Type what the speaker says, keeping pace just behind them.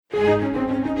We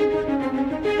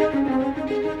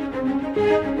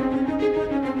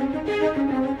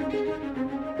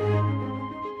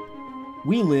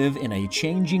live in a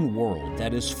changing world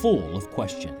that is full of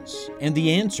questions, and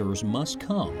the answers must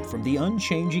come from the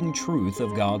unchanging truth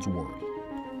of God's Word.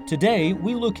 Today,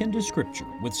 we look into Scripture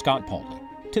with Scott Pauley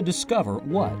to discover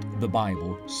what the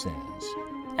Bible says.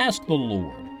 Ask the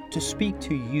Lord to speak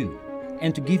to you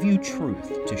and to give you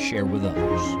truth to share with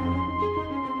others.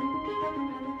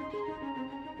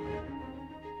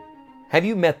 Have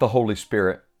you met the Holy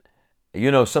Spirit?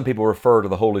 You know, some people refer to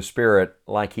the Holy Spirit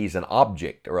like He's an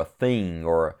object or a thing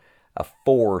or a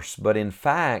force, but in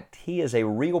fact, He is a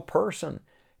real person,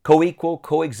 co-equal,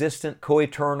 co-existent,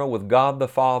 co-eternal with God the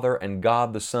Father and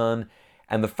God the Son.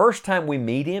 And the first time we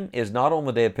meet Him is not on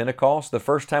the day of Pentecost. The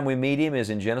first time we meet Him is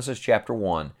in Genesis chapter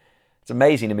 1. It's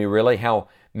amazing to me, really, how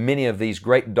many of these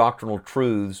great doctrinal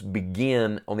truths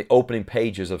begin on the opening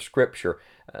pages of Scripture.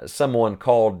 Someone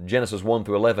called Genesis 1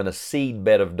 through 11 a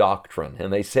seedbed of doctrine,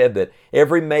 and they said that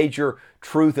every major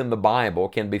truth in the Bible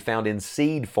can be found in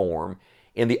seed form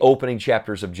in the opening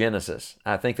chapters of Genesis.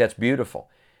 I think that's beautiful.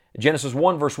 Genesis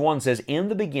 1 verse 1 says, "In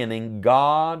the beginning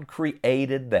God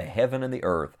created the heaven and the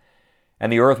earth. And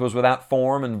the earth was without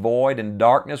form and void, and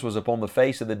darkness was upon the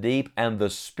face of the deep, and the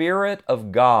Spirit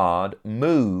of God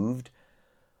moved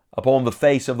upon the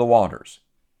face of the waters."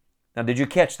 Now, did you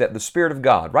catch that? The Spirit of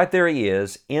God. Right there He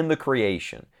is in the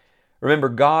creation. Remember,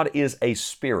 God is a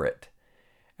spirit.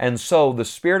 And so the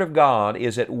Spirit of God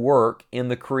is at work in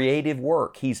the creative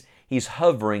work. He's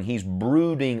hovering, He's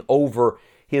brooding over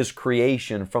His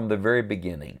creation from the very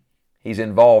beginning. He's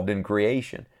involved in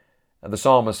creation. The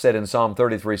psalmist said in Psalm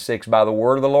 33:6, "By the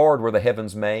word of the Lord were the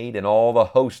heavens made, and all the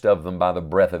host of them by the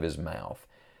breath of His mouth."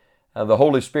 The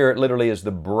Holy Spirit literally is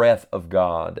the breath of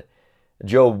God.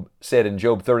 Job said in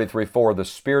Job 33:4, "The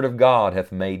Spirit of God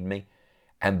hath made me,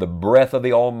 and the breath of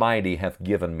the Almighty hath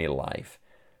given me life."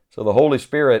 So the Holy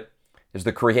Spirit is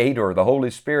the Creator. The Holy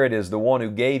Spirit is the one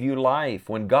who gave you life.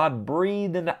 When God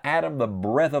breathed into Adam the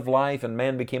breath of life and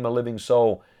man became a living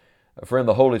soul, friend,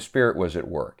 the Holy Spirit was at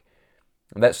work.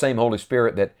 And that same Holy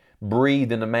Spirit that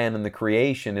breathed into man in the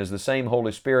creation is the same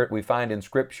Holy Spirit we find in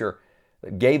Scripture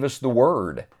that gave us the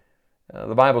Word.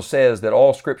 The Bible says that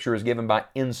all Scripture is given by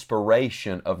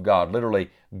inspiration of God. Literally,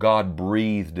 God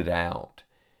breathed it out.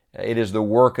 It is the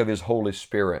work of His Holy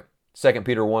Spirit. 2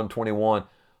 Peter 1:21,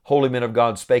 "Holy men of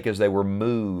God spake as they were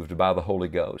moved by the Holy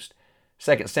Ghost."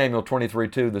 2 Samuel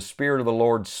 23:2, "The Spirit of the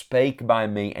Lord spake by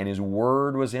me, and His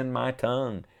word was in my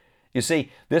tongue." You see,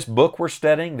 this book we're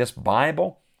studying, this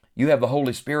Bible, you have the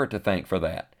Holy Spirit to thank for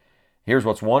that. Here's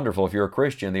what's wonderful. If you're a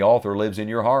Christian, the author lives in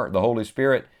your heart. The Holy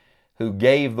Spirit who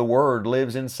gave the Word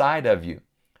lives inside of you.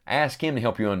 Ask Him to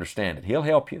help you understand it. He'll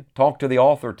help you. Talk to the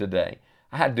author today.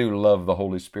 I do love the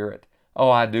Holy Spirit.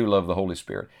 Oh, I do love the Holy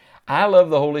Spirit. I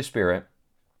love the Holy Spirit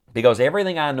because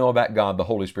everything I know about God, the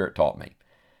Holy Spirit taught me.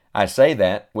 I say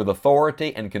that with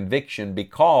authority and conviction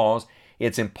because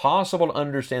it's impossible to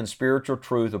understand spiritual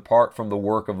truth apart from the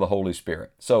work of the Holy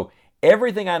Spirit. So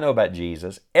everything I know about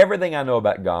Jesus, everything I know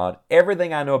about God,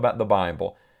 everything I know about the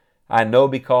Bible, I know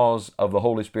because of the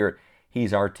Holy Spirit.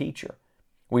 He's our teacher.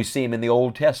 We see Him in the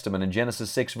Old Testament. In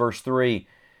Genesis 6 verse 3,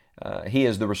 He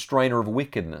is the restrainer of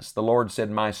wickedness. The Lord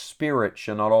said, "My spirit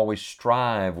shall not always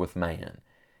strive with man."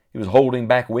 He was holding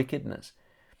back wickedness.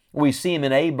 We see Him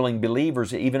enabling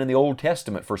believers even in the Old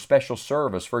Testament for special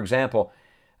service. For example,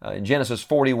 in Genesis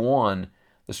 41,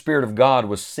 the Spirit of God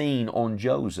was seen on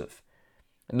Joseph.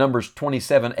 In Numbers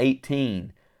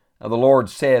 27:18, the Lord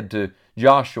said to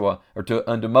Joshua, or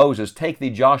unto Moses, "Take thee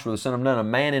Joshua the son of Nun, a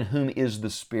man in whom is the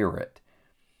Spirit."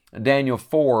 Daniel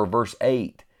 4 verse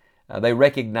 8, they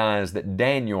recognized that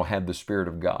Daniel had the Spirit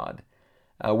of God.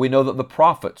 We know that the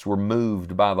prophets were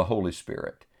moved by the Holy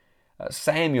Spirit.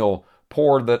 Samuel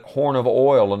poured the horn of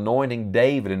oil, anointing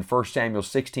David in 1 Samuel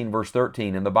 16 verse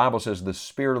 13, and the Bible says the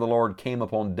Spirit of the Lord came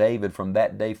upon David from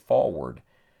that day forward.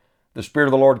 The Spirit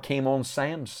of the Lord came on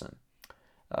Samson.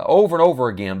 Over and over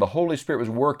again, the Holy Spirit was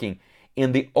working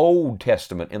in the Old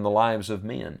Testament in the lives of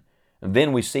men. And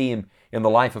then we see Him in the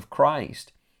life of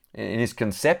Christ, in His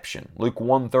conception. Luke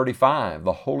 1:35,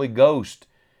 the Holy Ghost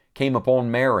came upon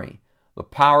Mary. The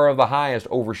power of the highest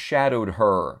overshadowed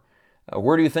her.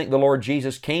 Where do you think the Lord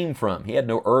Jesus came from? He had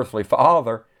no earthly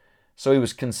father, so He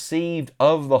was conceived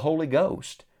of the Holy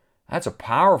Ghost. That's a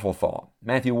powerful thought.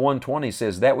 Matthew 1:20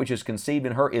 says, "That which is conceived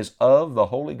in her is of the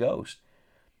Holy Ghost."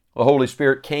 The Holy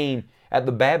Spirit came at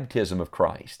the baptism of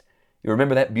Christ. You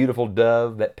remember that beautiful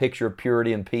dove, that picture of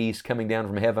purity and peace coming down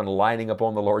from heaven, lighting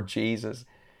upon the Lord Jesus?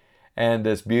 And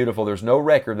it's beautiful. There's no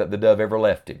record that the dove ever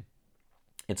left Him.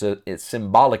 It's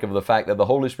symbolic of the fact that the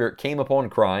Holy Spirit came upon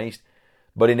Christ,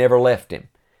 but He never left Him.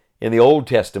 In the Old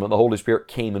Testament, the Holy Spirit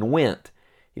came and went.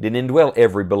 He didn't indwell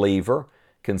every believer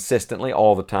consistently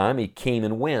all the time. He came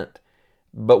and went.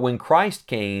 But when Christ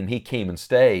came, He came and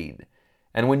stayed.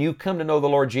 And when you come to know the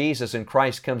Lord Jesus and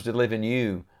Christ comes to live in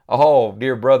you, oh,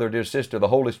 dear brother, dear sister, the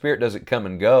Holy Spirit doesn't come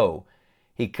and go.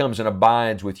 He comes and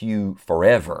abides with you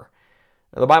forever.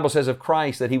 Now, the Bible says of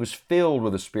Christ that He was filled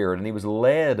with the Spirit and He was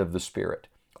led of the Spirit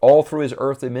all through His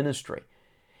earthly ministry.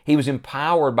 He was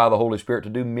empowered by the Holy Spirit to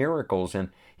do miracles, and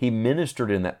He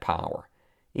ministered in that power.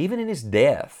 Even in His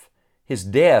death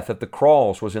at the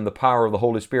cross was in the power of the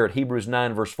Holy Spirit. Hebrews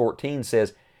 9 verse 14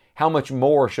 says, "How much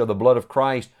more shall the blood of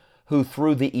Christ, who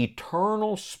through the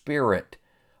eternal Spirit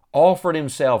offered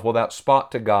Himself without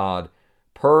spot to God,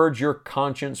 purge your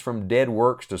conscience from dead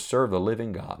works to serve the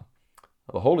living God."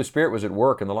 The Holy Spirit was at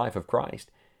work in the life of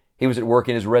Christ. He was at work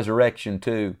in His resurrection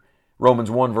too.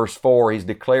 Romans 1 verse 4, He's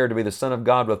declared to be the Son of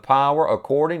God with power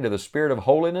according to the Spirit of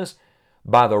holiness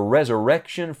by the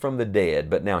resurrection from the dead.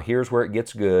 But now here's where it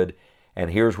gets good,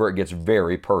 and here's where it gets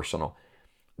very personal.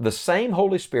 The same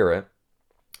Holy Spirit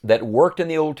that worked in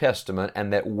the Old Testament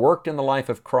and that worked in the life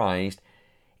of Christ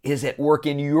is at work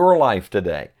in your life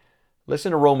today.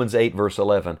 Listen to Romans 8 verse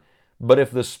 11. "But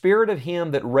if the Spirit of Him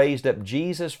that raised up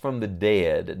Jesus from the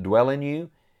dead dwell in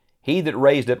you, He that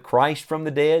raised up Christ from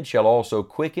the dead shall also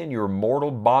quicken your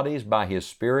mortal bodies by His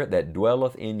Spirit that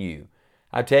dwelleth in you."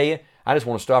 I tell you, I just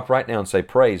want to stop right now and say,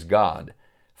 praise God.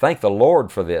 Thank the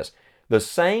Lord for this. The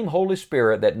same Holy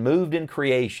Spirit that moved in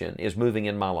creation is moving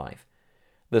in my life.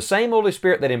 The same Holy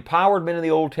Spirit that empowered men in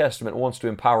the Old Testament wants to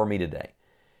empower me today.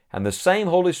 And the same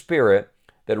Holy Spirit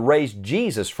that raised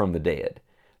Jesus from the dead,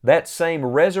 that same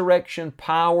resurrection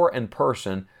power and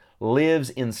person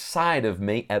lives inside of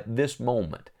me at this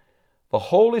moment. The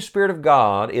Holy Spirit of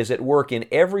God is at work in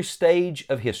every stage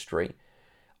of history,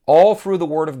 all through the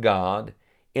Word of God,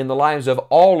 in the lives of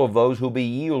all of those who will be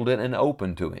yielded and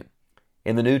open to Him.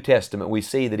 In the New Testament, we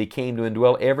see that He came to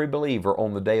indwell every believer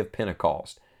on the day of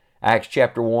Pentecost. Acts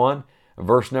chapter 1,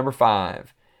 verse number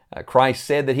 5. Christ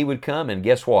said that He would come, and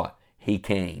guess what? He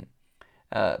came.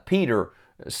 Peter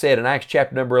said in Acts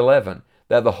chapter number 11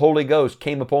 that the Holy Ghost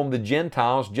came upon the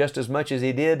Gentiles just as much as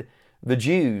He did the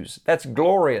Jews. That's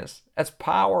glorious. That's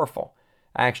powerful.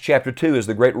 Acts chapter 2 is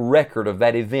the great record of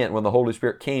that event when the Holy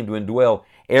Spirit came to indwell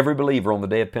every believer on the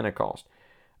day of Pentecost.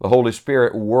 The Holy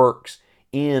Spirit works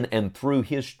in and through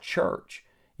His church.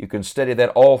 You can study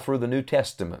that all through the New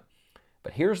Testament.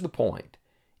 But here's the point.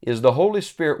 Is the Holy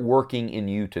Spirit working in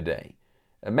you today?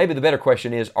 And maybe the better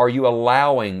question is, are you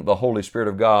allowing the Holy Spirit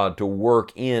of God to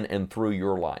work in and through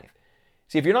your life?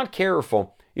 See, if you're not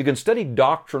careful, you can study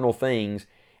doctrinal things,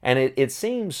 and it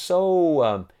seems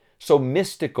so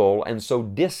mystical and so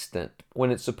distant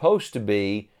when it's supposed to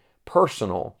be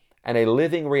personal and a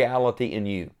living reality in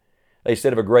you. They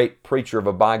said of a great preacher of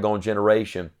a bygone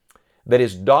generation that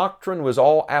his doctrine was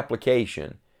all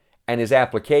application and his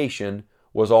application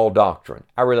was all doctrine.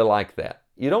 I really like that.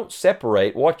 You don't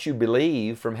separate what you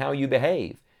believe from how you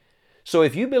behave. So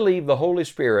if you believe the Holy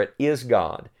Spirit is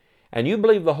God, and you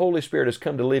believe the Holy Spirit has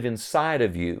come to live inside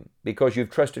of you because you've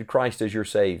trusted Christ as your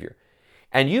Savior,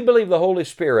 and you believe the Holy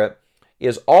Spirit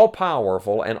is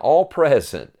all-powerful and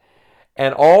all-present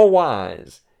and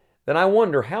all-wise, then I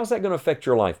wonder, how's that going to affect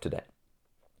your life today?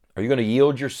 Are you going to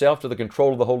yield yourself to the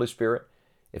control of the Holy Spirit?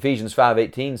 Ephesians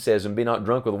 5:18 says, "And be not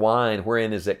drunk with wine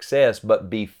wherein is excess, but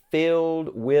be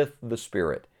filled with the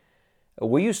Spirit."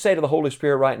 Will you say to the Holy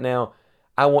Spirit right now,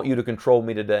 I want you to control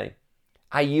me today.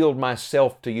 I yield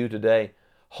myself to you today.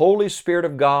 Holy Spirit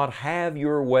of God, have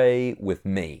your way with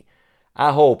me.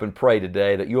 I hope and pray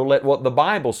today that you'll let what the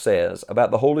Bible says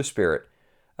about the Holy Spirit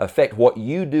affect what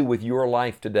you do with your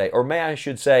life today. Or I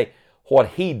should say, what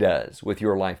He does with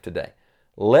your life today.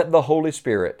 Let the Holy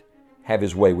Spirit have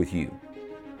His way with you.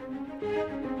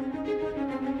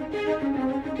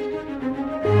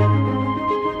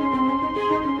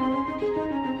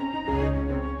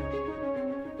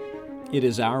 It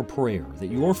is our prayer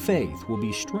that your faith will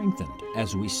be strengthened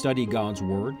as we study God's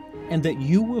Word and that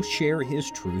you will share His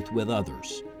truth with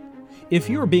others. If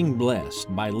you're being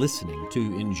blessed by listening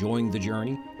to Enjoying the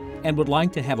Journey and would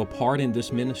like to have a part in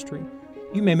this ministry,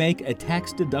 you may make a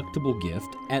tax-deductible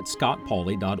gift at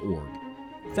scottpauley.org.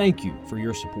 Thank you for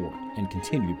your support and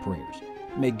continued prayers.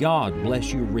 May God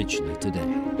bless you richly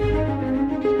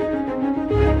today.